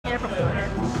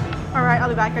I'll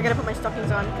be back. I gotta put my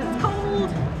stockings on because it's cold.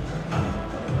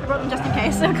 I brought them just in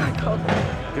case it got cold.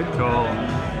 Good call.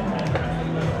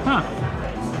 Huh.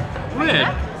 Weird.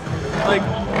 Like,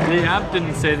 the app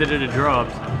didn't say that it had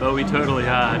dropped, but we totally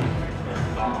had.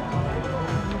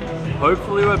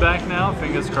 Hopefully we're back now,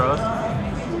 fingers crossed.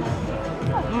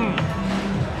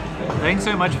 Thanks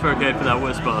so much, Furcade, for that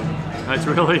whisper. That's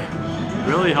really,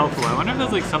 really helpful. I wonder if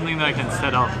there's like something that I can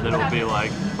set up that'll be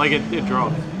like it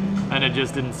dropped, and it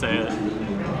just didn't say it.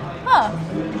 Huh.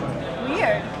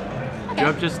 Weird. Okay.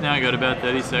 Dropped just now, got about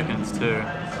 30 seconds too.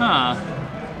 Huh.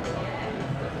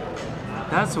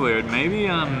 That's weird. Maybe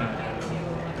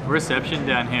reception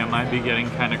down here might be getting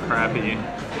kind of crappy.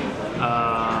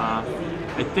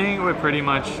 I think we're pretty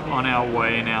much on our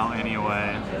way now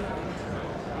anyway.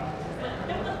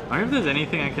 I wonder if there's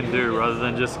anything I can do rather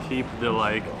than just keep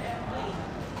the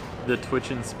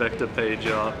Twitch Inspector page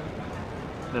up.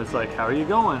 It's like, how are you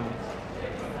going?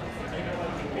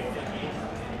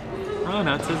 Oh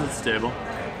no, it says it's stable.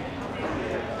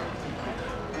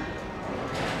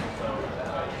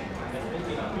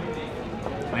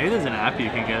 Maybe there's an app you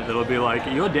can get that'll be like,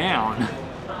 you're down.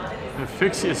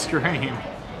 Fix your stream.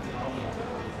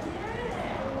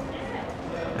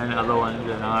 And other ones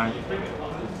that aren't.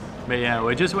 But yeah,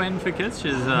 we're just waiting for Kits.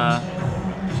 She's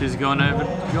going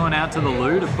out to the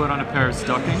loo to put on a pair of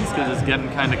stockings because it's getting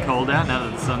kind of cold out now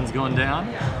that the sun's gone down.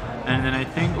 And then I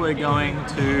think we're going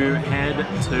to head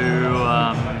to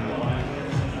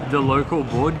the local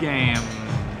board game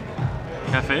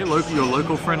cafe, your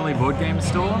local friendly board game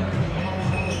store,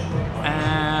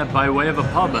 by way of a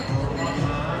pub.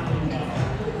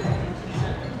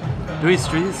 Do we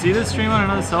see this stream on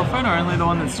another cell phone or only the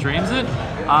one that streams it?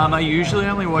 I usually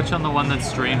only watch on the one that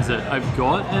streams it. I've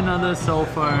got another cell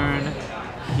phone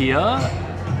here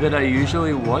that I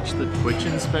usually watch the Twitch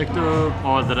Inspector,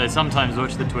 or that I sometimes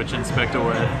watch the Twitch Inspector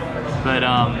with, but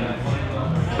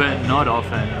not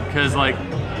often. Because like,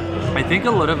 I think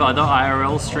a lot of other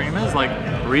IRL streamers like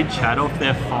read chat off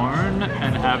their phone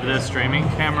and have their streaming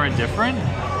camera different.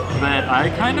 But I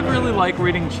kind of really like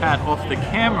reading chat off the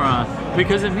camera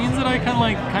because it means that I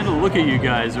kind of look at you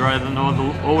guys rather than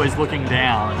always looking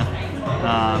down.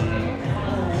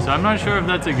 So I'm not sure if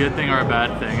that's a good thing or a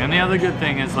bad thing. And the other good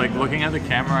thing is like looking at the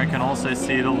camera, I can also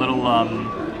see the little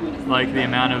like the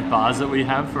amount of bars that we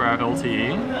have for our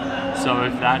LTE. So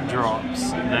if that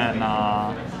drops, then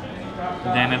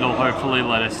it'll hopefully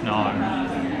let us know.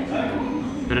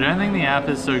 But I don't think the app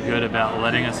is so good about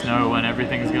letting us know when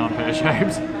everything's going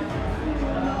pear-shaped.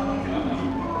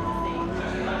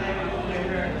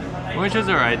 Which is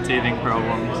alright, teething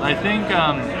problems. I think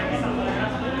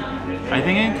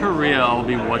in Korea I'll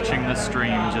be watching the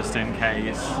stream just in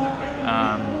case,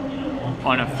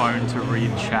 on a phone to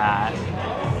read chat.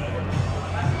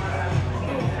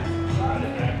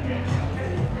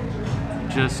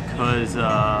 Just cause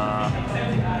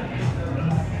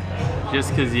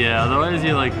yeah, otherwise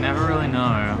you like never really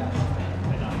know.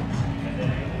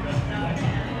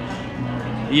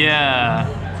 Yeah.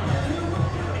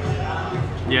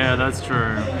 Yeah, that's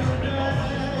true.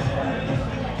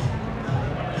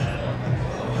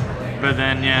 But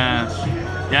then, yeah,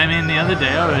 I mean, the other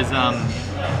day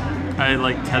I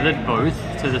like tethered both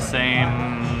to the same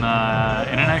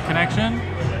internet connection,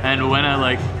 and when I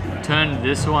like turned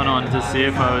this one on to see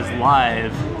if I was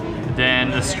live,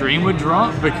 then the stream would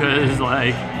drop because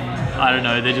like, I don't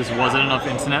know, there just wasn't enough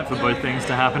internet for both things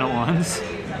to happen at once.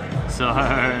 So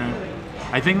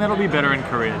I think that'll be better in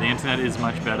Korea. The internet is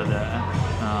much better there.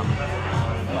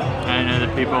 I know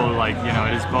that people like, you know,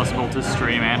 it is possible to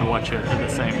stream and watch it at the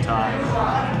same time.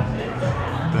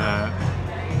 But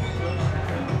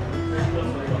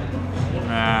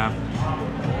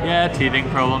yeah, teething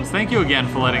problems. Thank you again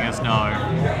for letting us know.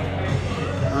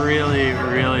 Really,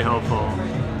 really helpful.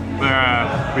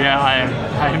 But yeah,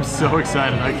 I am so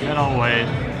excited. I cannot wait.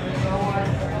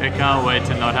 I can't wait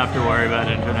to not have to worry about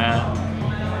internet.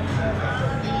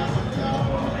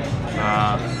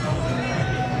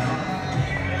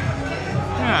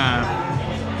 Yeah.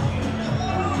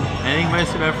 I think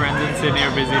most of our friends in Sydney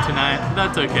are busy tonight.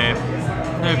 That's okay.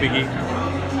 No biggie.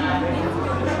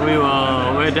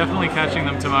 We're definitely catching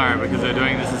them tomorrow because they're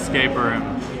doing this escape room,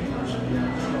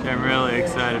 which I'm really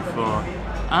excited for.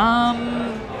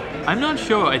 I'm not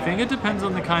sure. I think it depends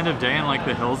on the kind of day and like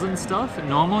the hills and stuff.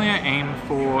 Normally I aim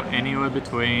for anywhere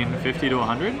between 50 to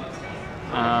 100.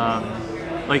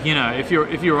 Like, you know, if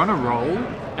you're on a roll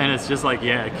and it's just like,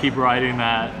 yeah, keep riding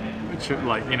that,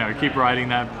 like, you know, keep riding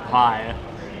that high.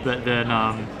 But then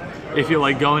if you're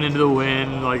like going into the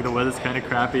wind, like the weather's kind of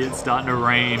crappy, it's starting to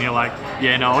rain, you're like,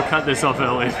 yeah, no, I'll cut this off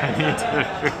early if I need to.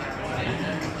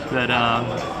 But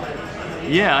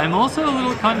Yeah, I'm also a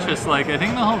little conscious. Like, I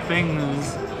think the whole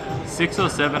thing's 600 or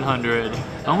 700,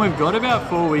 and we've got about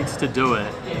 4 weeks to do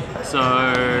it. So,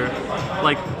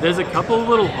 like, there's a couple of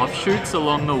little offshoots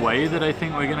along the way that I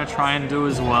think we're gonna try and do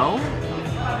as well,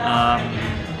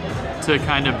 to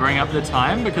kind of bring up the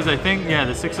time. Because I think, yeah,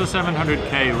 the 600 or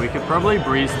 700k we could probably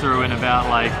breeze through in about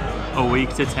like a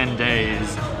week to 10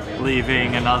 days,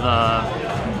 leaving another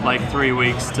like 3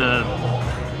 weeks to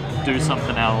do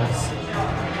something else.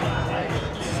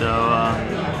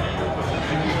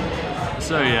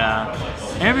 So yeah,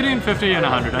 in between 50 and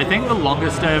 100. I think the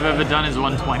longest day I've ever done is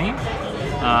 120,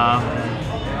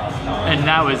 and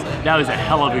that was a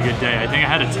hell of a good day. I think I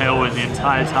had a tailwind the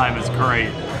entire time. It was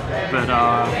great, but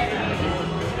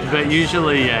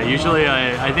usually, yeah,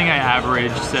 I think I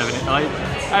average 70, like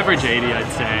average 80,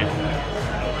 I'd say,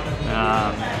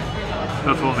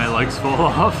 before my legs fall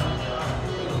off.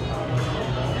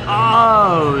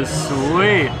 Oh,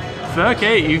 sweet. Ferk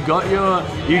 8, you got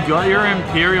your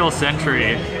Imperial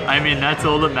Sentry. I mean, that's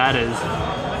all that matters.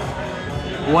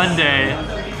 One day,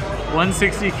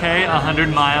 160k,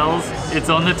 100 miles. It's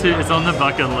on the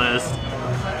bucket list.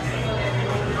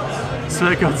 So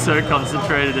it got so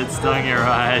concentrated it stung your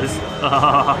eyes.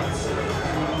 Oh,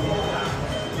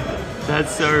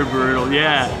 that's so brutal.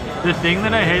 Yeah, the thing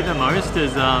that I hate the most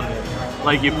is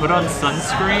like you put on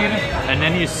sunscreen and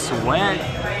then you sweat.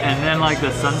 And then like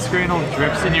the sunscreen all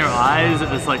drips in your eyes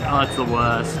and it's like, oh, it's the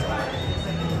worst.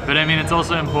 But I mean, it's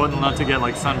also important not to get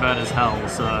like sunburn as hell,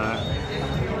 so.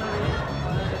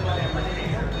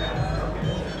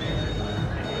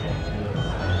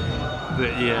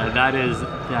 But yeah, that is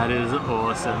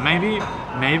awesome. Maybe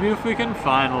if we can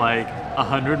find like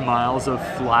 100 miles of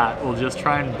flat, we'll just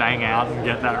try and bang out and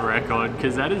get that record,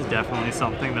 because that is definitely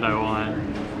something that I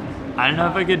want. I don't know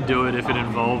if I could do it if it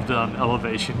involved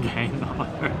elevation gain though.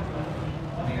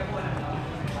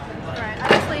 Alright,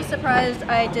 I'm actually surprised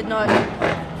I did not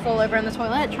fall over in the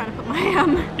toilet trying to put my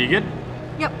You good?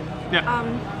 Yep. Yep. You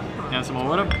want some more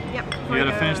water? Yep. You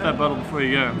gotta finish that bottle before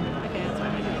you go. Okay, that's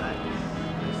fine. I can do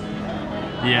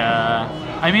that. Yeah.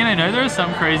 I mean, I know there are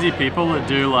some crazy people that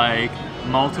do like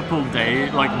multiple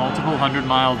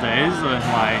 100-mile days and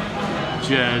like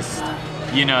just,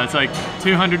 you know, it's like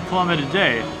 200-kilometer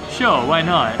day. Sure, why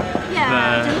not? Yeah,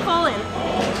 but didn't fall in.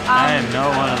 I am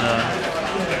not one of them.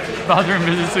 Bathroom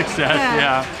is a success,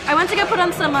 yeah. I went to go put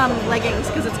on some leggings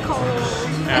because it's cold.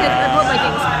 Yeah. I bought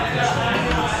leggings.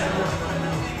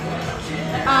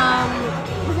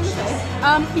 What was I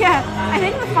gonna say? Yeah, I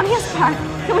think the funniest part,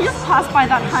 can we just pass by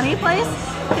that honey place?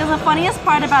 Because the funniest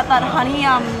part about that honey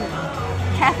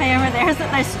cafe over there is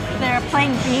that they're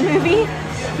playing B-movie,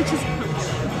 which is...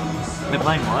 They're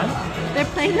playing what? They're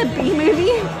playing the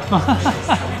B-movie.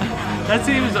 That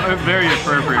seems very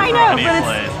appropriate I for know, a honey but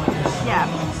place. Yeah.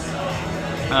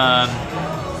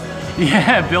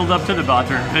 Yeah, build up to the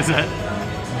bathroom visit.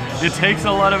 It takes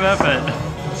a lot of effort.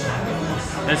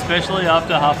 Especially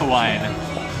after half a wine.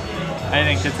 I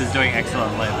think this is doing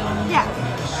excellently. Yeah.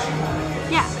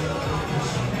 Yeah.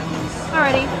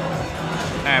 Alrighty.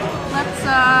 Alright.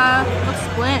 Let's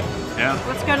split. Yeah.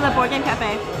 Let's go to the board game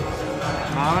cafe.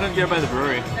 I'm gonna go by the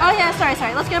brewery. Oh yeah, sorry.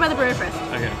 Let's go by the brewery first.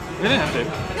 Okay. We didn't have to.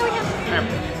 Yeah, we can. Alright.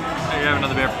 I have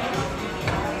another beer.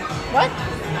 What?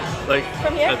 Like,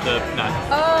 From here? at the, no.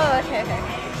 Oh, okay.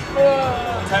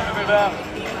 Time to move out.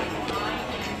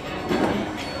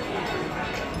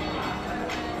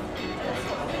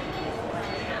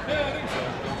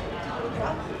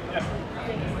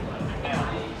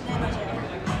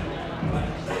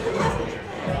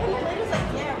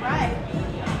 Yeah, right.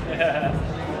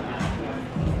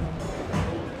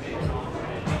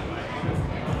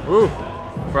 Woo!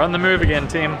 We're on the move again,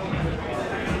 team.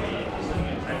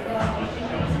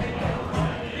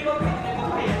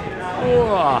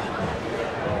 Ooh.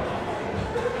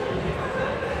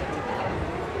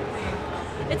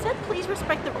 It said, "Please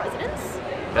respect the residents."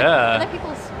 Yeah. Are there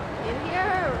people in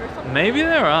here or something? Maybe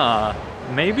there are.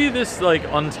 Maybe this like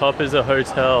on top is a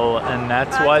hotel, and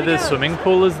that's why who the knows? swimming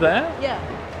pool is there. Yeah.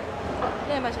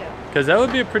 Yeah, imagine. Because that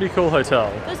would be a pretty cool hotel.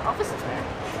 There's offices there.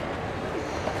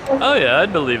 Oh yeah,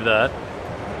 I'd believe that.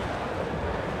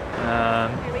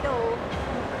 Here we go.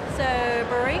 So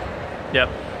brewery. Yep.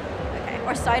 Okay.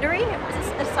 Or cidery? Is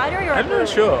this a cidery or a I'm brewery? not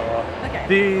sure.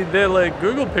 Okay. The like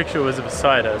Google picture was of a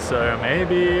cider, so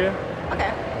maybe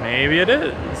Okay. it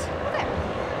is. Okay.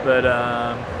 But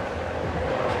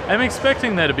I'm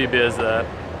expecting there to be beers there.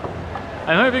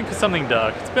 I'm hoping for something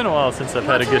dark. It's been a while since I've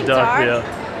had a good something dark dark?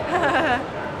 beer.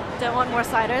 Don't want more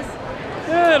ciders?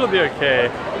 Yeah, it'll be okay.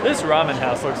 This ramen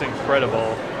house looks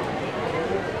incredible.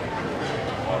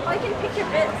 Oh, you can pick your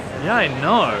bits. Yeah, I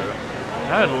know.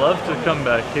 I'd love to come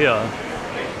back here.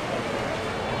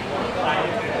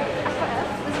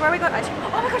 where we got ice cream. Oh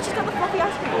my god, she's got the fluffy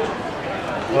ice cream.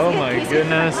 Oh my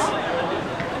goodness.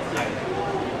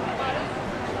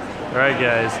 Alright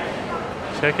guys,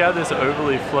 check out this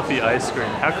overly fluffy ice cream.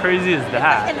 How crazy is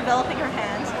that? Enveloping her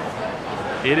hands.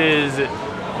 It is,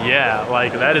 yeah,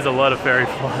 like that is a lot of fairy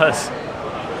floss.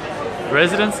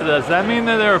 Residents, does that mean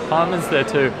that there are apartments there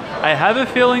too? I have a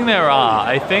feeling there are.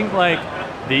 I think like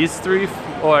these three,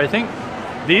 or I think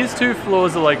these 2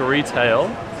 floors are like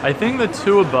retail. I think the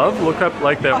 2 above look up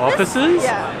like their offices.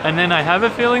 Yeah. And then I have a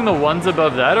feeling the ones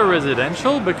above that are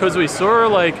residential because we saw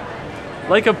like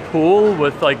a pool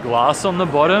with like glass on the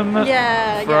bottom.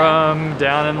 Yeah. From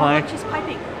down in like she's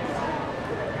piping.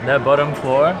 that bottom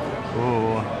floor.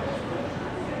 Ooh.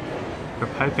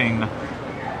 They're piping.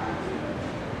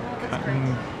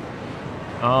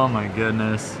 Oh my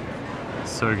goodness.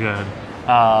 So good.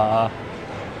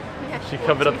 She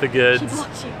covered up the goods. She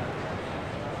blocked you.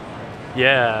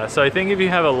 Yeah, so I think if you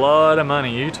have a lot of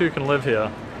money, you too can live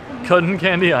here. Cotton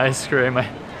candy ice cream.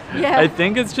 Yeah. I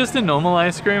think it's just a normal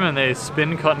ice cream and they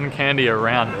spin cotton candy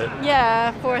around it.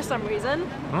 Yeah, for some reason.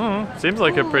 Seems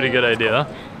like a pretty good idea.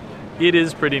 It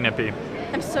is pretty nippy.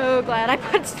 I'm so glad I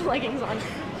put leggings on.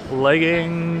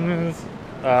 Leggings.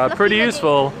 Pretty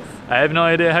useful. I have no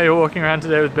idea how you're walking around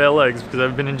today with bare legs because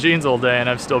I've been in jeans all day and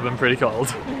I've still been pretty cold.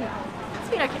 It's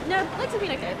been okay. No, legs have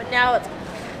been okay, but now it's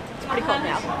pretty cold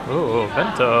now. Ooh,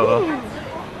 bento.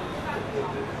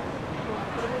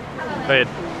 Wait.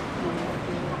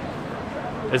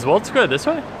 Is World Square this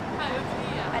way?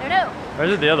 I don't know. Or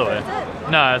is it the other way?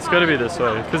 No, it's got to be this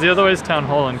way because the other way is Town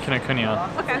Hall in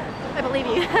Kinokuniya. Okay, I believe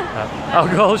you.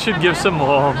 Alcohol should give some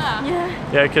warmth. Yeah.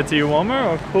 Yeah, gets you warmer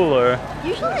or cooler?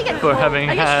 Usually I get For cold. having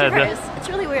I get had- shivers. It's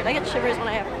really weird. I get shivers when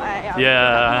I have.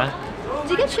 Yeah.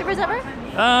 Do you get shivers ever?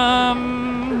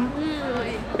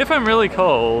 If I'm really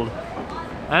cold.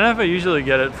 I don't know if I usually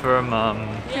get it from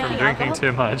drinking alcohol?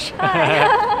 too much. Hi.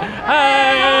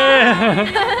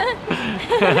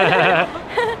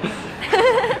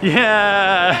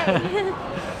 Yeah.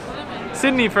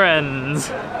 Sydney friends.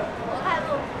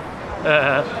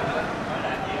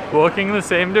 Walking the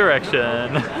same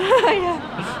direction. Yeah.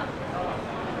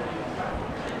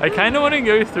 I kind of want to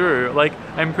go through. Like,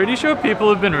 I'm pretty sure people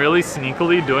have been really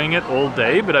sneakily doing it all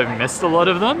day, but I've missed a lot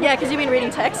of them. Yeah, because you've been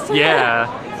reading text. Yeah.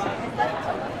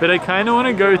 But I kind of want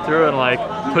to go through and like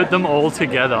put them all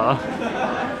together.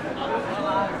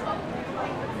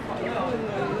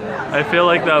 I feel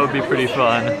like that would be pretty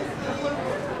fun.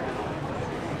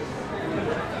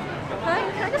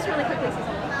 Can I just really quickly say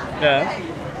something? Yeah.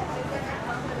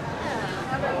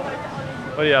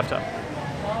 What are you after?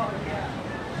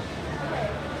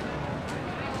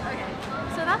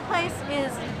 So that place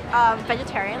is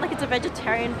vegetarian. Like it's a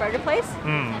vegetarian burger place.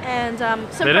 And some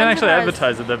They don't friends of actually ours-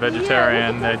 advertise that they're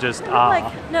vegetarian. Yeah, They just kind of are.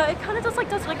 like, no, it kind of does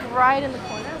like right in the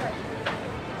corner.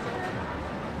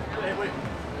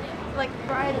 Like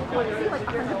right in the corner. See, like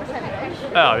 100% veg.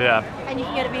 Oh yeah. And you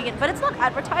can get it vegan. But it's not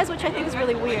advertised, which I think is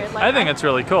really weird. Like, I think it's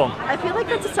really cool. I feel like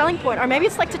that's a selling point. Or maybe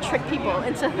it's like to trick people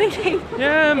into thinking.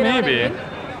 Yeah, you know what I maybe. mean?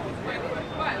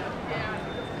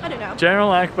 I don't know.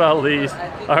 General Akbar Lee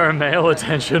are a male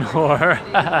attention whore.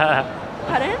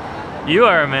 Pardon? You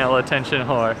are a male attention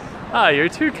whore. Ah, you're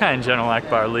too kind, General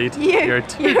Akbar Lee. You're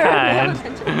too you're a male kind.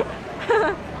 attention.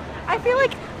 I feel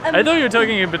like I thought you were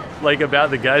talking a bit like about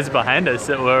the guys behind us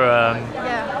that were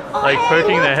yeah. Oh, like hey,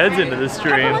 poking look. their heads into the Pepper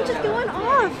stream. lunch is going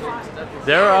off.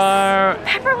 There are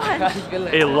Pepper lunch.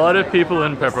 a lot of people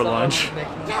in Pepper Lunch.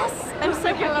 Yes. I'm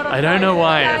so proud. I don't know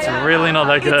why. It's really not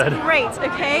that good. It's great.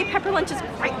 Okay, Pepper lunch is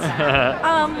great.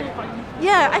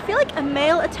 Yeah, I feel like a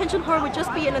male attention whore would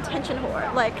just be an attention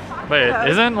whore. Like. Wait,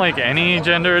 isn't like any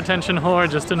gender attention whore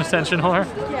just an attention whore?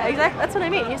 Yeah, exactly. That's what I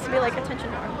mean. It used to be like attention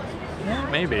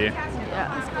whore. Maybe.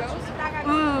 Yeah.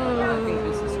 Ooh.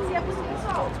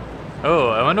 Oh,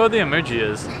 I wonder what the emoji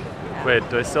is. Wait,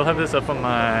 do I still have this up on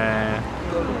my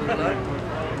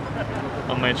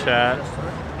chat?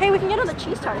 Hey, we can get on the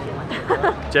cheese tart if you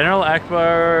want. General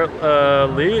Akbar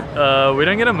Lee, we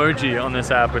don't get emoji on this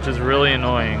app, which is really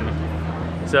annoying.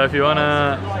 So if you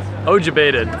wanna, oh,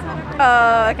 debated.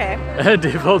 Okay.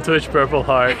 Default Twitch purple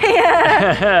heart.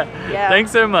 Yeah.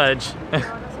 Thanks so much.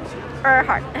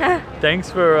 Heart. Thanks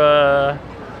for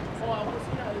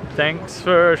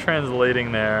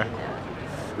translating there.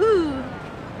 Ooh.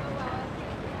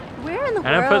 Where in the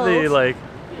And I put the like.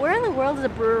 Where in the world is a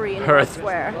brewery in World Earth.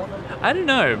 Square? I don't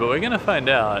know, but we're gonna find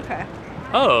out. Okay.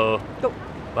 Oh. Go.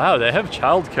 Wow, they have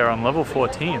childcare on level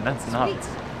 14. That's nuts.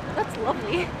 Sweet. That's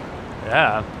lovely.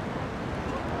 Yeah.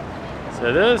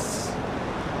 So this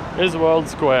is World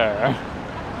Square.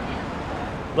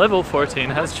 Level 14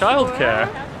 has childcare.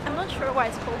 I'm not not sure why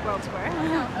it's called World Square.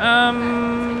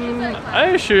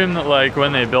 I assume that like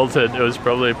when they built it, it was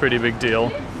probably a pretty big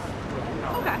deal.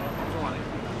 Okay.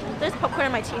 There's popcorn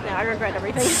in my teeth now. I regret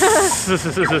everything.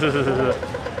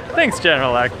 Thanks,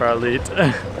 General Akbar Elite.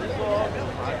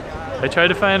 I tried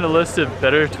to find a list of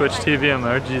better Twitch TV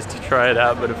emojis to try it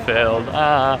out, but it failed.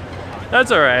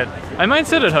 That's alright. I might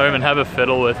sit at home and have a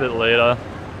fiddle with it later.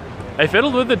 I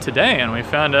fiddled with it today and we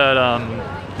found out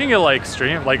you can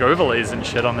get like overlays and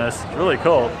shit on this. It's really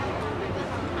cool.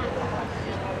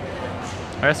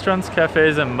 Restaurants,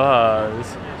 cafes, and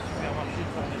bars.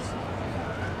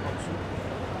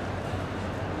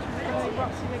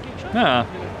 Yeah.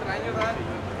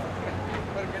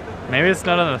 Maybe it's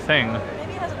not on the thing.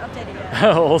 Maybe it hasn't updated yet.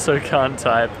 Also can't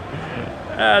type.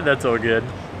 That's all good.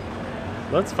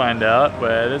 Let's find out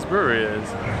where this brewery is.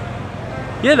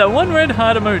 Yeah, that one Red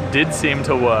Heart emote did seem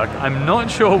to work. I'm not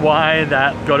sure why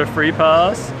that got a free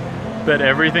pass, but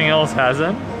everything else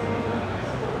hasn't.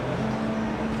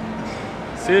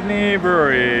 Sydney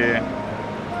Brewery.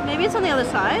 Maybe it's on the other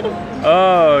side?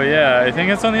 Oh yeah, I think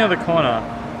it's on the other corner.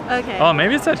 Okay. Oh,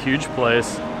 maybe it's that huge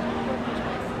place.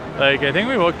 Like, I think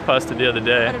we walked past it the other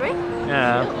day. Oh, did we?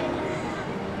 Yeah.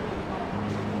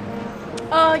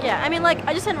 Oh yeah, I mean like,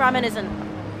 I just said ramen isn't,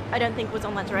 I don't think was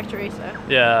on that directory, so.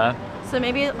 Yeah. So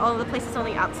maybe all the places on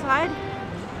the outside?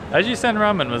 Ajisen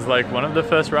Ramen was like one of the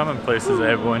first ramen places I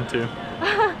ever went to.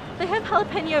 They have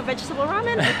jalapeno vegetable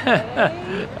ramen?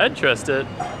 I'd trust it.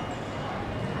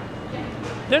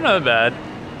 They're not bad.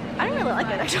 I don't really like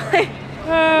it actually.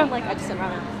 I like Ajisen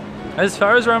ramen. As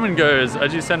far as ramen goes,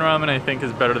 Ajisen Ramen I think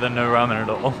is better than no ramen at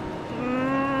all.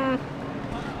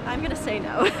 I'm gonna say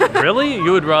no. Really?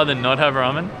 You would rather not have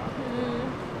ramen?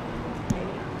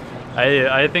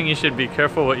 I think you should be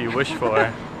careful what you wish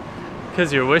for.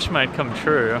 Because your wish might come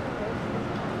true.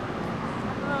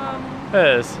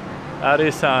 Yes.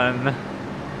 Ari-san.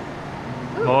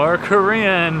 More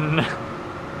Korean.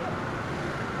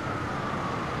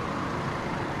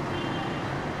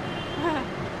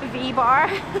 V-bar?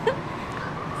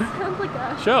 Sounds like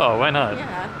a... Sure, why not?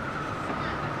 Yeah.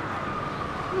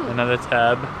 Another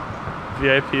tab.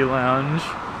 VIP lounge.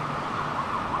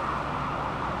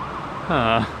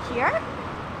 Huh. Here?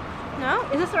 No?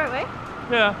 Is this the right way?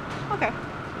 Yeah. Okay.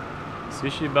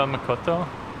 Sushi Ba Makoto?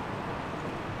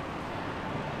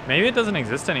 Maybe it doesn't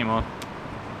exist anymore.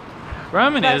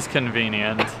 Ramen is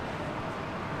convenient.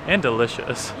 And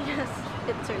delicious. Yes,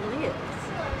 it certainly is.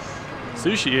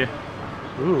 Sushi.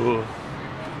 Ooh.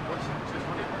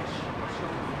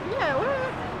 Yeah,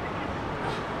 what?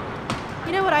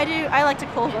 You know what I do? I like to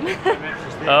call them.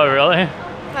 Oh, really?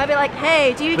 I'd be like,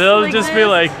 hey, do you They'll still just exist? be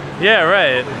like, yeah,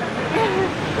 right.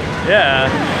 Yeah.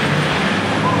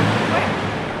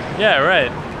 Yeah, right.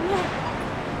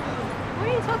 What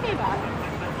are you talking about?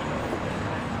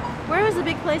 Where was the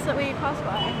big place that we passed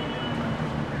by?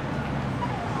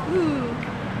 Ooh.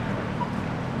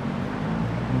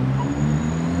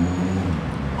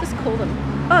 Just call them.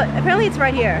 Oh, apparently it's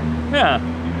right here. Yeah.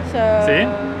 So. See?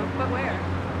 But where?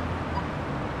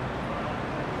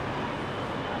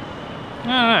 I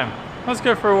don't know. Let's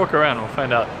go for a walk around. We'll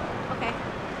find out. Okay.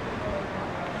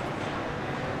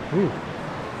 Ooh.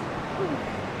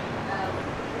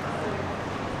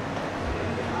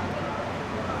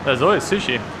 There's always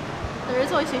sushi. There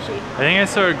is always sushi. I think I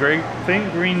saw a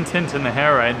faint green tint in the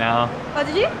hair right now. Oh,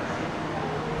 did you?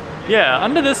 Yeah,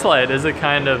 under this light is a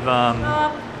kind of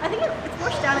I think it's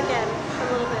washed down again a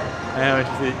little bit. yeah, which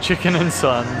is the Chicken and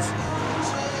Sons.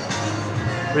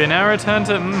 We now return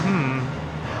to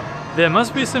There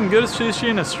must be some good sushi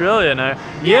in Australia now.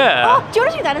 Yeah. Oh, do you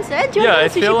want to do that instead? Do you Yeah, want I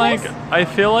to go to the sushi place?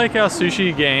 feel like our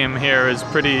sushi game here is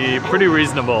pretty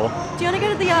reasonable. Do you want to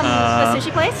go to the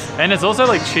sushi place? And it's also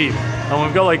like cheap. And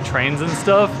we've got like trains and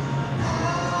stuff.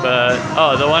 But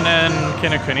the one in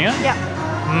Kinokuniya? Yeah.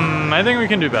 I think we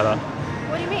can do better.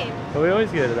 What do you mean? But we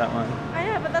always go to that one. I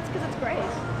know, but that's because it's great.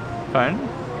 Fine.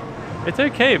 It's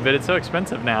okay, but it's so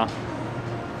expensive now.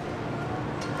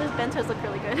 Those bentos look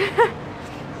really good.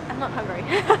 I'm not hungry.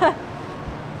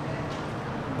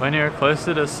 When you're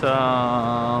closer to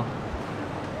Seoul,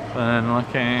 then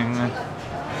looking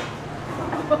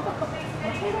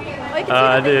Oh, you can see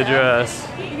that the thing there. address.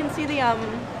 You can see the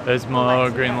There's more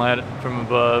lights, green yeah. light from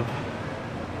above.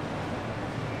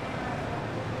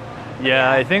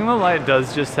 Yeah, I think the light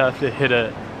does just have to hit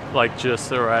it like just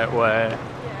the right way.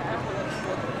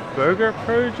 Yeah. Burger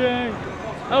Project?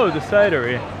 Oh, the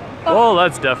cidery. Oh,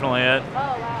 that's definitely it. Oh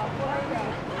wow.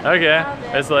 Okay,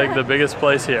 it's like the biggest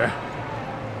place here.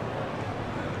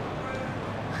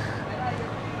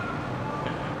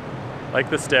 Like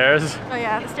the stairs. Oh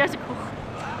yeah, the stairs are cool.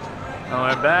 And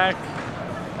we're back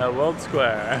at World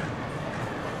Square.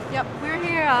 Yep, we were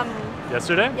here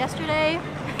Yesterday? yesterday.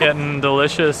 Getting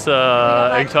delicious We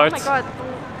got, egg tarts. Oh my god,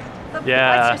 the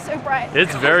Yeah. lights are so bright.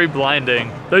 It's very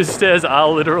blinding. Those stairs are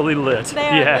literally lit. They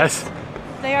are Yes. lit.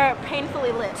 They are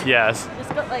painfully lit. Yes.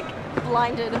 Just got like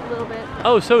blinded a little bit.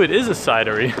 Oh, so it is a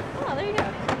cidery. Oh, there you go.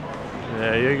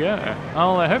 There you go.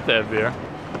 Oh, I hope they have beer.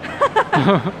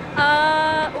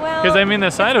 Well. Because I mean, the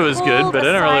cider was good, called but I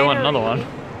a didn't really want another cidery. one.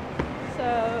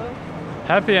 So.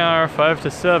 Happy hour 5 to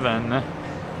 7.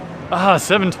 Ah,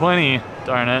 7:20.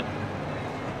 Darn it.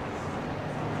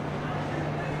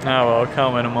 Oh well,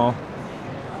 can't win them all.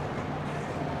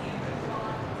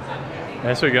 I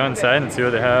guess we go inside and see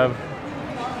what they have.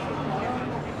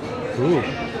 Ooh.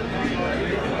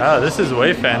 Oh, this is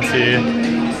way fancier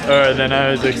than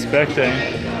I was expecting.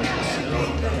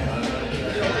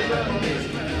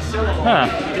 Huh.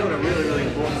 Doing a really, really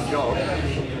important job.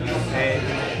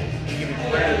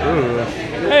 Ooh.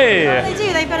 Hey! They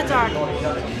do, they've got a dark.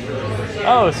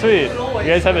 Oh, sweet. You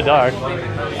guys have a dark.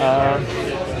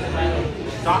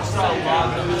 Dark style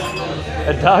lager.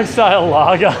 A dark style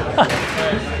lager.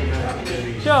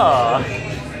 Sure.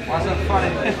 Why's that funny?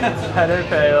 Header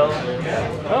fail.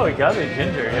 Oh, we got the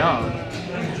ginger, yum.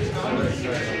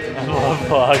 I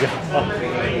love lager.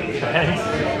 Thanks.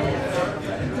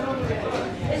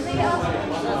 Is the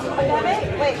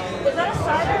agave? Wait, is that a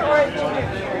cider or a ginger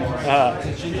beer?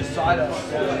 Ginger cider.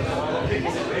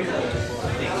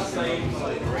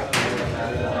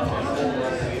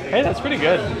 Hey, that's pretty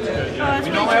good. Oh, that's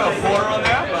We normally have a porter on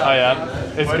there, but Oh yeah,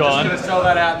 it's we're gone. just gonna sell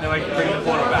that out and then we can bring the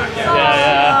porter back.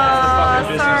 Yeah,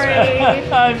 Oh, sorry.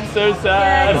 yeah. I'm so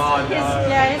sad.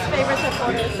 His favorites are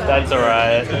porters. So. That's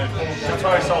alright. That's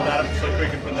why I sold that so we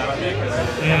can put that on there because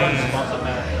everyone's sponsored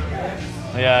that.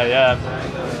 Yeah.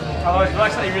 Oh, it's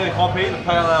actually really hoppy. The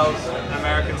pale ale's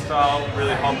American style,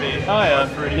 really hoppy. Oh yeah.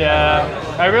 Fruity.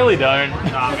 Yeah. I really don't.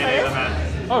 Nah, me neither, man.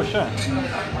 Oh sure.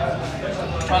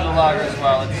 Try the lager as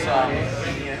well. It's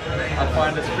I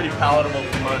find it's pretty palatable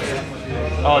for most.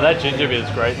 Oh, that ginger beer is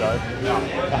great though.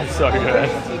 That's so good.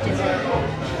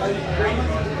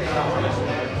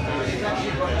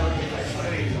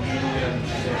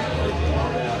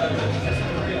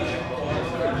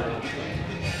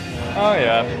 Oh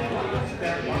yeah.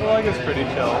 The lager's pretty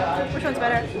chill. Which one's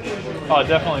better? Oh,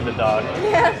 definitely the dark.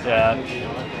 Yeah. Yeah.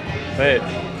 Wait.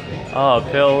 Oh,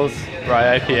 pills,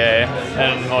 rye IPA,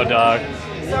 and more dark.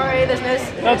 Sorry, there's no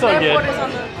That's all good. porters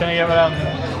on the. Can I get what I'm?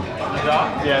 The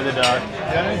dark? Yeah, the dark. You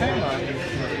got anything? I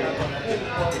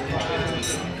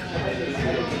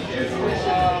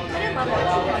didn't love it.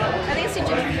 I think it's too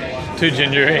ginger. Too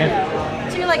gingery.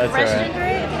 Too like That's fresh alright. ginger,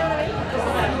 if you know what I mean.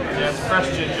 Yeah, it's fresh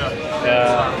ginger.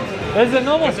 Yeah. There's the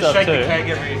normal You have to stuff shake too. the keg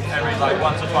every like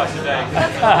once or twice a day.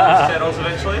 Settles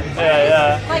eventually.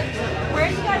 Yeah. Like, where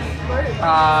do you guys brew?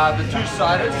 The two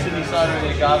ciders, Sydney cider and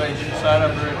the agave ginger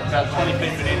cider, brewed about 20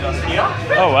 feet beneath us here.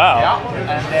 Oh wow.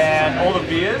 Yeah, and then all the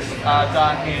beers are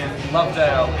done in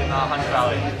Lovedale in the Hunter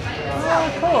Valley.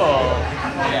 Oh, cool.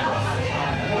 Yeah.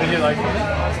 Would you like something?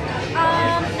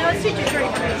 No, it's too gingery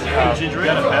for me. Oh, you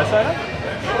got a pear cider?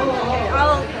 Okay,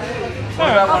 I'll What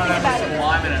about I'll one think of about them it. with some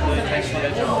lime in it, really takes the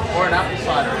edge off? Or an apple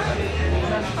cider even.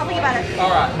 think about it.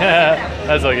 Alright.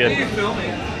 That's all Who are you good.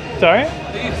 filming? Sorry? Who are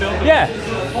you filming? Yeah.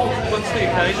 What's the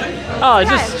occasion? Oh,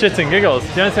 just shits and giggles. Do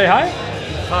you want to say hi?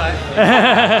 Hi.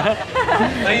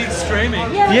 Are you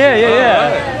streaming? Yeah.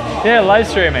 Yeah, live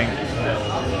streaming.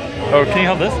 Oh, can you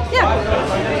hold this? Yeah.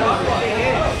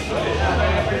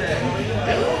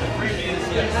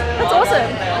 That's awesome.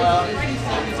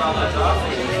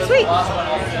 Sweet.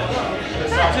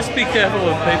 Just be careful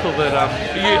of people that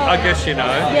I guess you know.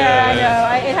 Yeah, I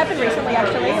know. It happened recently,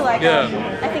 actually. Like, Yeah.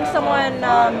 I think someone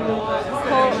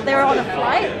called. They were on a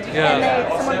flight, Yeah.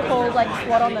 and someone called like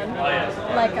SWAT on them,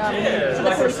 like so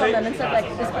the police on them, and said like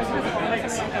this person has a bomb or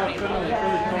something like that.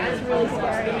 Yeah, it's really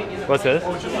scary. What's this?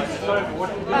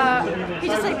 He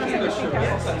just like be careful.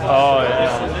 Oh, yeah.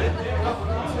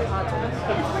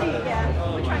 It's pretty.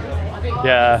 Yeah, we're trying to say.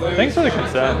 Yeah, thanks for the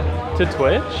concern. To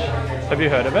Twitch? Have you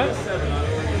heard of it?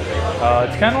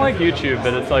 It's kind of like YouTube,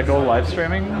 but it's like all live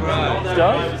streaming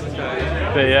stuff.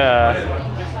 But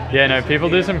yeah, no, people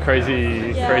do some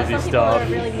crazy Yeah, crazy some stuff.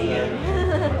 People are really mean.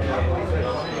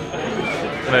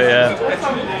 But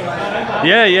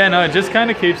yeah, no, it just kind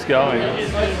of keeps going. No, I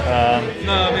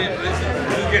mean, does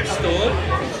it get stored?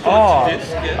 Oh,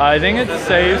 Disc, yeah. I think it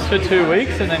saves for 2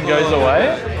 weeks and then goes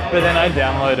away. But then I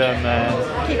download them and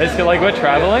it's like we're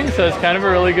traveling, so it's kind of a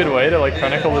really good way to like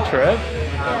chronicle the trip.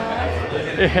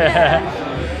 Yeah.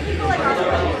 People like ask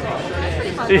about music. It's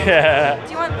pretty fun. Yeah.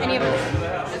 Do you want any of this? Do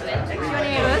you want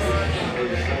any of this?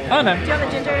 Oh no. Do you want the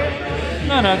ginger?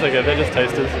 No, it's okay. They're just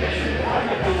tasters. Do you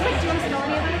want to smell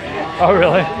any of this? Oh,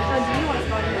 really? Oh, do you want to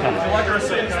start? Would you like a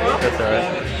receipt as well? That's alright.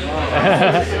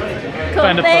 Cool,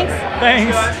 thanks.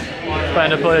 Thanks.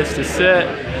 Find a place to sit.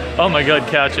 Oh my god,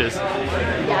 couches.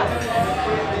 Yes.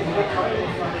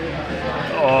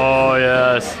 Oh,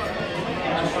 yes.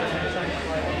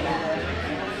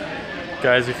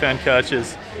 Guys, we found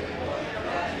couches.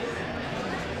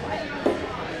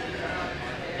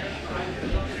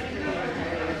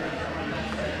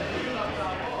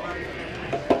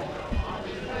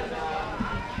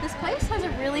 This place has a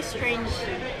really strange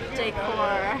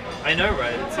decor. I know,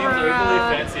 right? It seems For,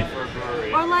 overly fancy for a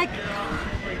brewery. Or like,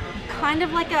 kind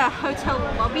of like a hotel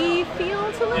lobby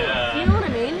feel to it. Yeah. You know what I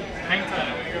mean? Hang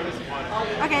tight, we go to some water.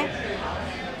 Okay.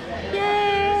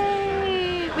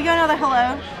 Yay! We got another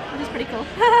hello, which is pretty cool.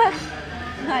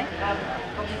 Hi.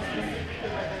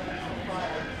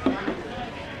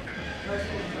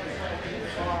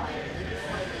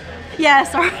 Yeah,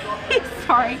 sorry.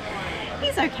 Sorry.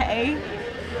 He's okay.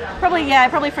 Probably, yeah, I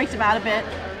probably freaked him out a bit.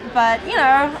 But, you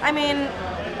know, I mean,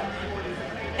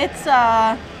 it's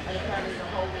a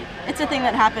thing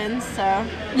that happens, so.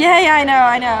 Yeah, I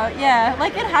know. Yeah,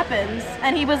 like, it happens.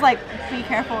 And he was like, be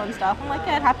careful and stuff. I'm like,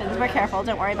 yeah, it happens. We're careful.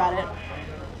 Don't worry about it.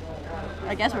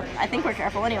 I think we're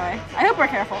careful anyway. I hope we're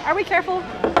careful. Are we careful?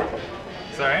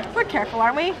 Sorry? We're careful,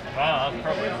 aren't we?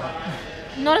 Probably not.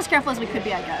 Not as careful as we could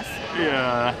be, I guess.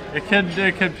 Yeah, it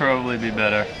could probably be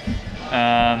better.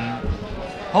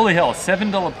 Holy hell,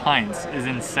 $7 pints is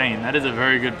insane. That is a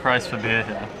very good price for beer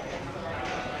here.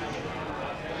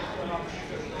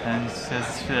 And it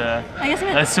says, I guess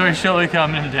I saw Shirley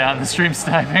coming down the stream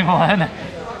sniping one. I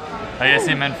guess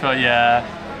he meant for, yeah,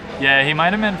 he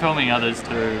might have meant filming others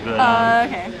too, but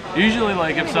okay. usually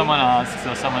like if someone asks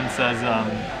or someone says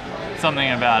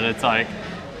something about it, it's like,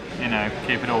 you know,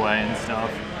 keep it away and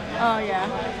stuff. Oh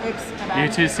yeah. Oops. My bad.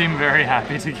 You two seem very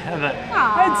happy together.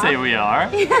 Aw. I'd say we are.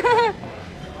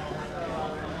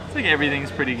 It's like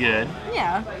everything's pretty good.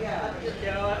 Yeah.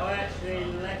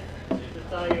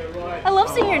 I love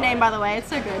seeing your name, by the way. It's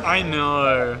so good. I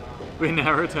know. We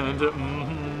now return to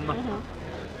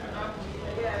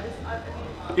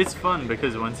It's fun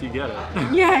because once you get it.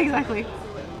 Yeah, exactly.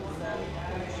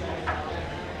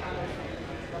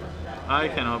 I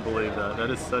cannot believe that. That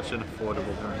is such an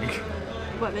affordable drink.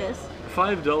 What is?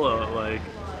 $5 like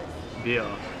beer.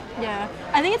 Yeah.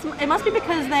 I think it must be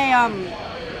because they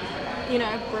you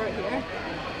know, brew it here.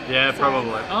 Yeah,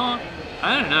 probably. Oh,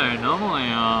 I don't know. Normally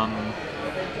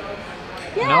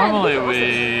Yeah. normally these are we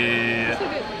awesome. So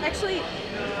good. Actually,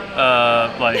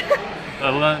 like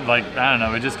like I don't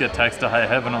know, we just get text to high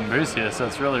heaven on booze here, so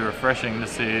it's really refreshing to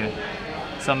see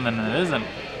something that isn't.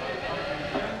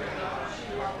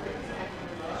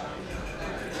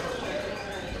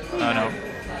 Oh no.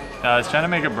 I was trying to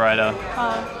make it brighter.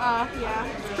 yeah.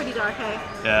 It's pretty dark, hey?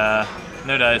 Yeah.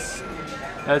 No dice.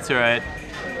 That's alright.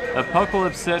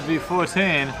 Apocalypse Set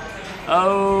V14.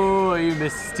 Oh, you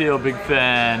Mr. Steel, big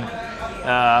fan.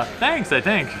 Thanks, I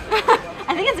think.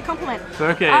 I think it's a compliment.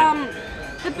 Okay.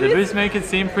 The The booths, booths make it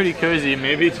seem pretty cozy.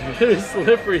 Maybe too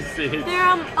slippery seats.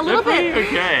 they're a little They're bit pretty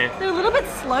okay. They're a little bit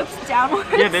sloped downwards.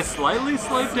 Yeah, they're slightly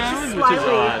sloped downwards, which is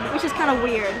Slightly, odd. which is kind of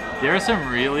weird. There are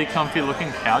some really comfy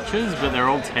looking couches, but they're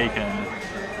all taken.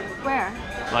 Where?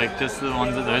 Like just the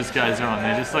ones that those guys are on.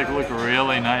 They just like look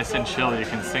really nice and chill. You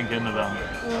can sink into them.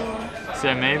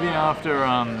 So maybe after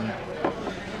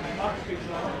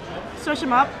Switch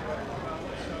them up.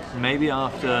 maybe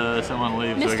after someone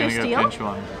leaves, we're Mr. gonna go Steele? pinch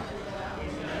one.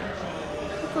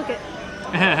 Look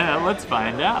at. Let's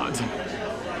find out.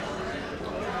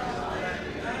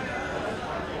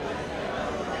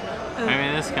 I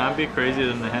mean, this can't be crazier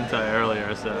than the hentai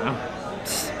earlier, so.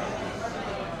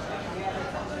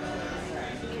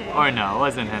 Okay. Or no, it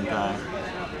wasn't hentai.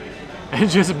 It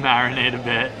just marinate a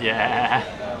bit, yeah.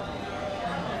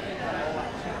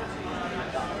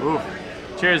 Ooh.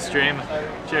 Cheers, stream.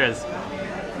 Cheers.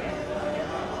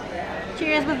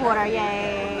 Cheers with water,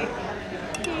 yay.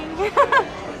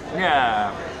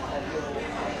 Yeah.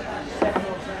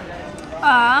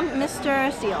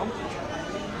 Mr. Steele.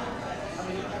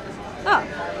 Oh.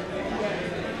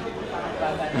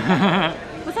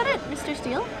 Was that it, Mr.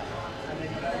 Steele?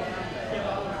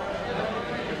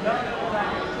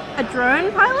 A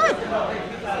drone pilot?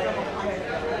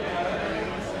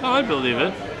 Oh, I believe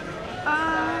it.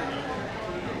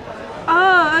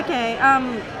 Oh, okay.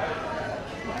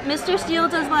 Mr. Steele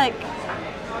does like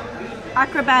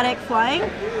acrobatic flying,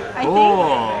 I think,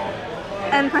 Oh,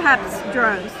 and perhaps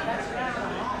drones.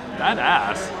 that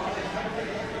ass.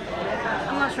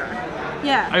 I'm not sure.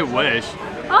 Yeah. I wish.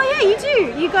 Oh yeah, you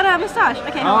do. You got a mustache.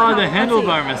 Okay. hold on, Oh, the let's see.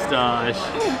 handlebar mustache.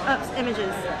 Oops,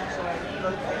 images.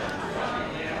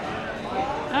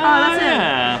 Ah, that's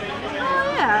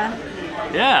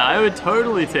would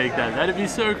totally take that. That'd be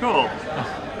so cool.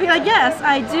 Be like, yes,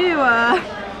 I do.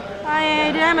 I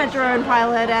am a drone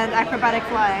pilot and acrobatic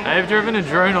flying. I've driven a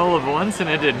drone all of once and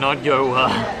it did not go well.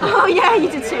 Oh yeah, you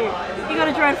did too. You got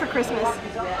a drone for Christmas.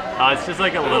 It's just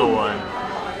like a little one.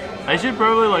 I should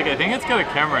probably like, I think it's got a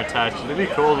camera attached. It'd be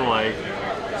cool to like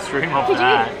stream off Could you?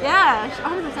 that. Yeah,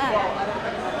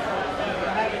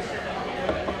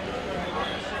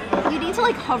 100%. You need to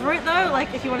like hover it though,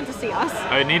 like if you wanted to see us.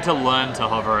 I would need to learn to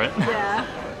hover it Yeah.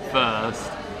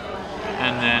 first.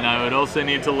 And then I would also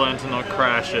need to learn to not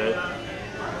crash it.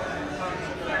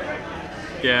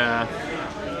 Yeah.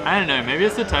 I don't know, maybe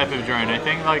it's the type of drone. I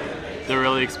think like the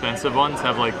really expensive ones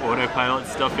have like autopilot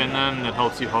stuff in them that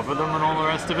helps you hover them and all the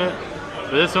rest of it.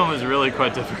 But this one was really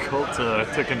quite difficult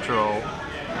to control.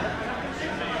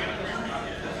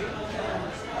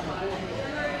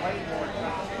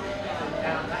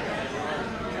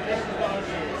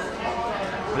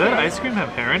 Does that ice cream have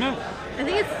hair in it? I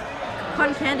think it's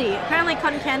cotton candy. Apparently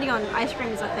cotton candy on ice cream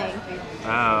is a thing.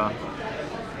 Oh.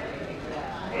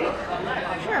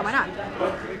 Sure, why not?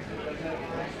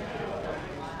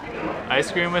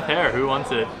 Ice cream with hair, who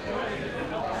wants it?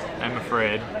 I'm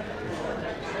afraid.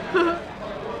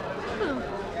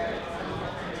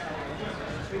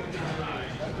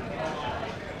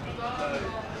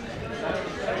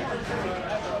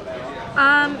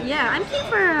 Yeah, I'm keen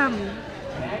for,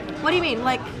 what do you mean,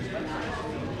 like,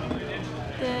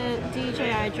 the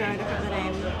DJI drone, I forgot the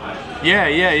name. Yeah,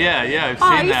 I've Oh,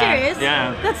 seen are you that. serious?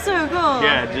 Yeah. That's so cool.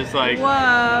 Yeah, just like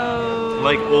Whoa.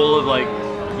 like all of like,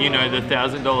 you know, the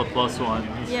 $1,000 plus ones.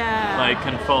 Yeah. Like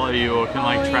can follow you or can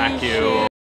like Holy track you. shit. Or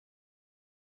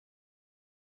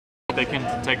they can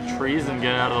detect trees and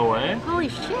get out of the way. Holy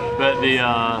shit. But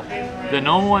the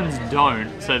normal ones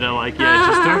don't. So they're like, yeah,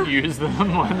 just don't use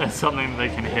them when there's something they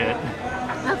can hit.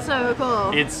 That's so cool.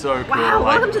 It's so cool. Wow,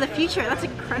 like, welcome to the future. That's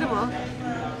incredible.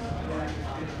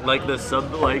 like the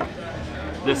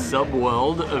sub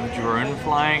world of drone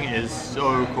flying is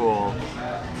so cool. What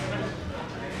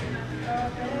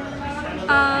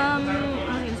was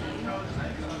I gonna say?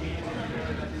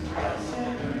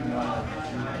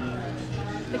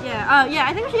 But yeah, yeah,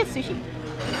 I think we should get sushi.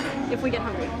 If we get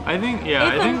hungry. I think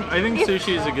I think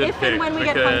sushi is a good if pick. and when we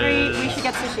get hungry, we because should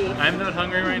get sushi. I'm not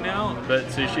hungry right now, but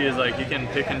sushi is like you can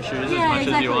pick and choose Yeah, as much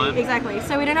exactly, as you want. exactly.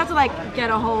 So we don't have to like get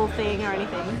a whole thing or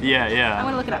anything. Yeah, I'm yeah.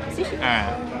 gonna look it up. Sushi.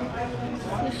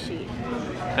 Alright. Sushi.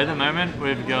 At the moment,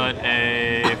 we've got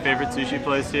a favorite sushi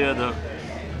place here that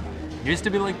used to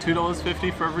be like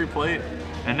 $2.50 for every plate,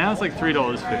 and now it's like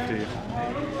 $3.50,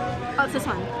 Oh, it's this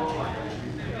one.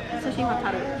 Sushi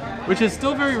Wataru. which is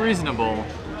still very reasonable,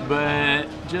 but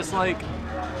just like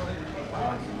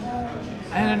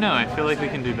I don't know. I feel like we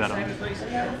can do better.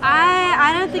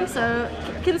 I don't think so.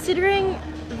 Considering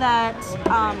that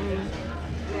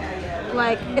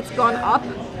like it's gone up,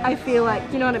 I feel like,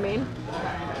 you know what I mean?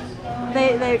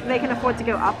 They can afford to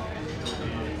go up,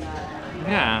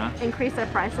 Yeah. increase their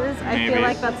prices. I Maybe. feel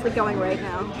like that's the going rate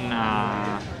now.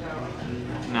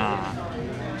 Nah.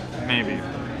 Maybe.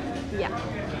 Yeah.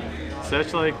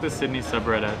 Search like the Sydney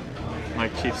subreddit,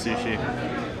 like cheap sushi.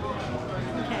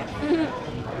 Okay.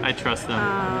 I trust them.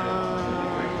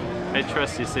 I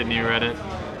trust you, Sydney Reddit.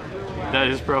 That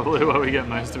is probably where we get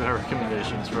most of our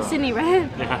recommendations from. Sydney Reddit.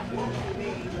 Yeah.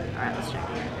 Alright, let's check.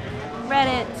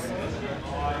 Reddit.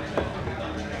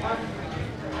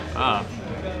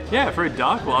 Yeah, for a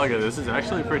dark lager, this is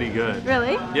actually pretty good.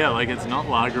 Really? Yeah, like it's not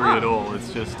lagery at Oh. all.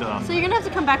 It's just So you're gonna have to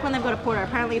come back when they've got a porter.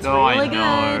 Apparently it's oh, really I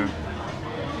know. good.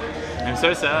 I'm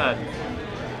so sad.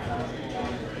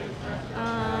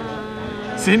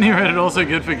 Sydney Reddit also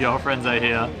good for girlfriends, I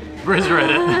hear. Briz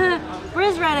Reddit.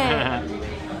 Briz Reddit.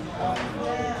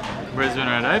 Brisbane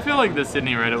Reddit. I feel like the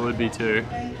Sydney Reddit would be too.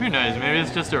 Who knows? Maybe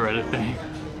it's just a Reddit thing.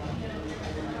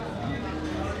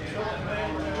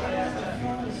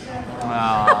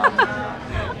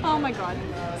 Oh my god.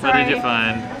 What Sorry. did you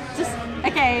find? Just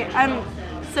okay.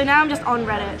 So now I'm just on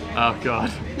Reddit. Oh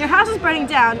god. Your house is burning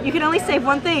down. You can only save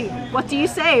one thing. What do you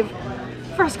save?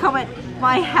 First comment.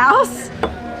 My house.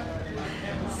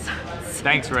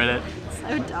 Thanks Reddit.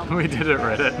 So dumb. We did it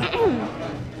Reddit.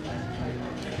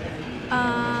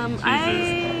 How do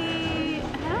I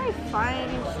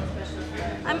find?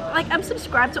 I'm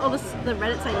subscribed to all the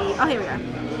Reddits I need. Oh, here we go.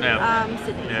 Yeah.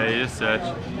 Sydney. Yeah, you just search.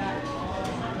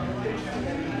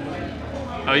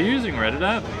 Are you using Reddit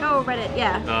app? Oh, Reddit.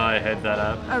 Yeah. Oh, I hate that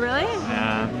app. Oh, really?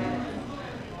 Yeah.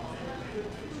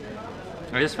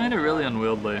 I just find it really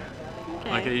unwieldy. Okay.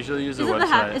 Like I usually use a Is it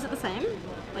website. Is it the same?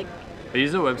 Like, I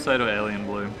use a website or Alien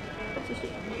Blue.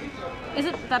 is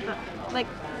it that like?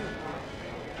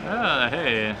 Ah,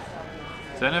 hey.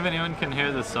 So I don't know if anyone can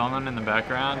hear the song on in the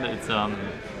background. It's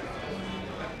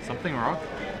something rock?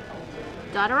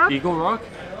 Dada Rock? Eagle Rock?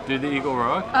 Do the Eagle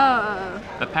Rock? Oh,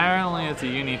 Apparently it's a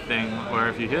uni thing where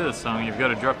if you hear the song, you've got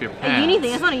to drop your a pants. uni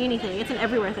thing. It's not a uni thing. It's an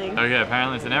everywhere thing. Okay,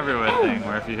 apparently it's an everywhere thing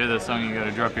where if you hear the song, you got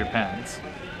to drop your pants.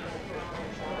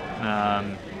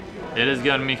 It has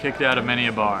gotten me kicked out of many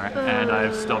a bar, and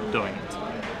I've stopped doing it.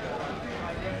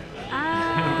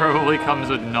 It probably comes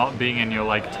with not being in your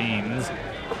like teens.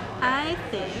 I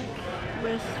think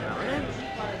we're started.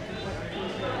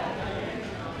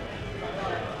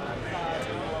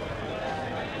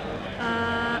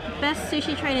 Best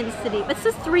sushi train in the city. This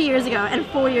is 3 years ago and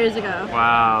 4 years ago.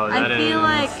 Wow, that I feel is-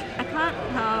 like I can't.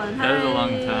 Hold on. That is a long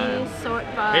time.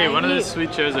 Sort by. Hey, one of you. those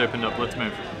sweet chairs opened up. Let's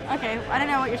move. Okay, I don't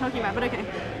know what you're talking about, but okay.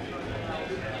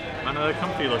 One of the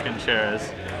comfy looking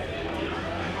chairs.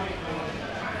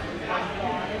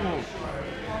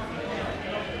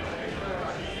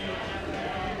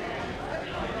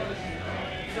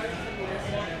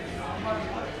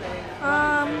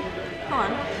 Hold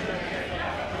on.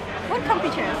 What comfy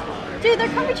chairs? Dude, there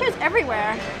are comfy chairs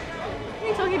everywhere. What are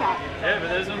you talking about? Yeah, but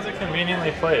those ones are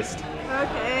conveniently placed.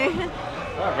 Okay.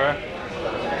 Whatever.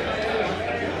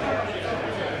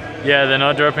 Yeah, they're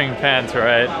not dropping pants,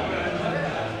 right?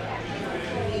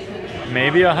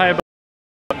 Maybe a high.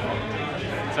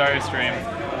 Sorry, stream.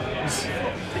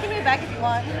 We can move back if you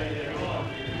want.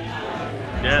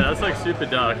 Yeah, that's like super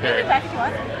dark. We can move Hey. back if you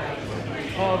want.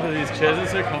 Oh, but these chairs are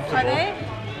so comfortable. Are they?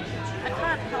 I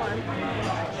can't. Hold on.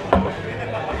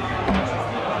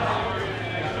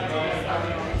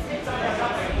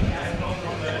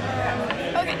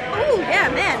 Okay. Oh yeah,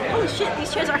 man. Holy shit,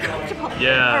 these chairs are comfortable.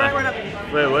 Yeah. All right, we're not.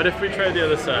 Wait, what if we tried the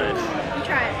other side? You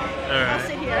try it. All I'll right.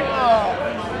 sit here.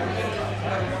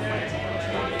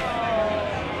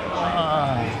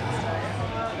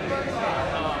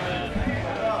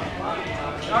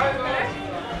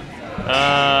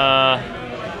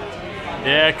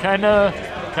 Yeah,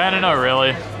 kinda not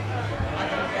really.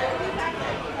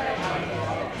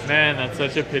 Man, that's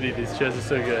such a pity. These chairs are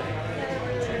so good.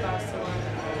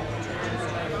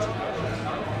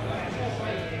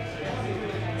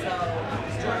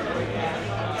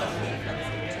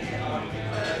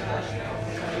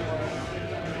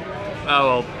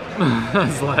 Oh well,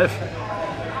 that's life.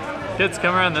 Kids,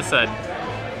 come around this side.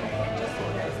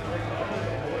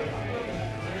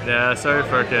 Yeah, sorry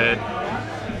for arcade.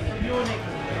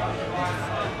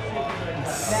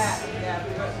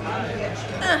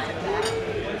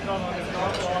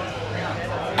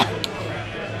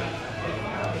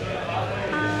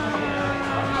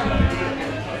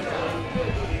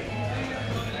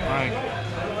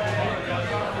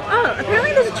 Oh,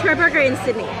 apparently there's a chair burger in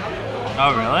Sydney.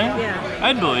 Oh really? Yeah.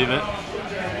 I'd believe it.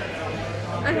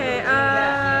 Okay,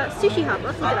 Sushi Hub.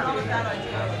 Let's look it up.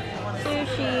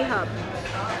 Sushi Hub.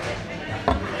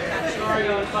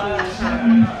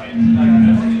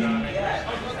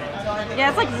 Yeah,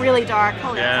 it's like really dark.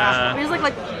 Holy Yeah. crap. There's like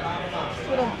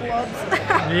little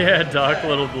blobs. Yeah, dark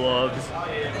little blobs.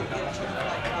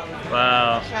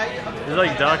 Wow. It's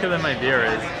like darker than my beer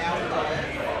is.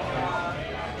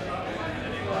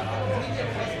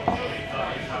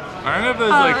 I don't know if there's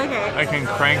like okay. I can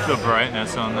crank the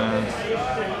brightness on this.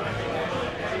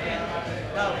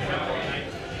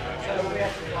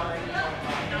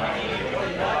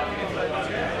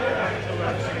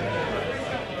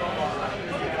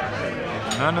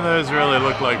 None of those really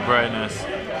look like brightness.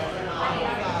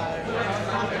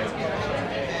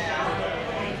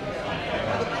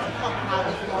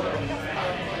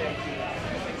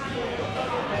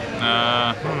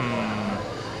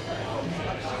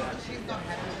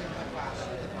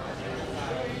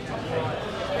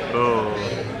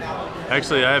 Oh.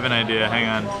 Actually, I have an idea. Hang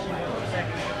on.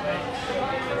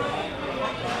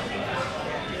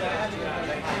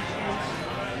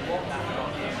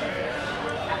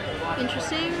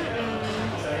 Interesting.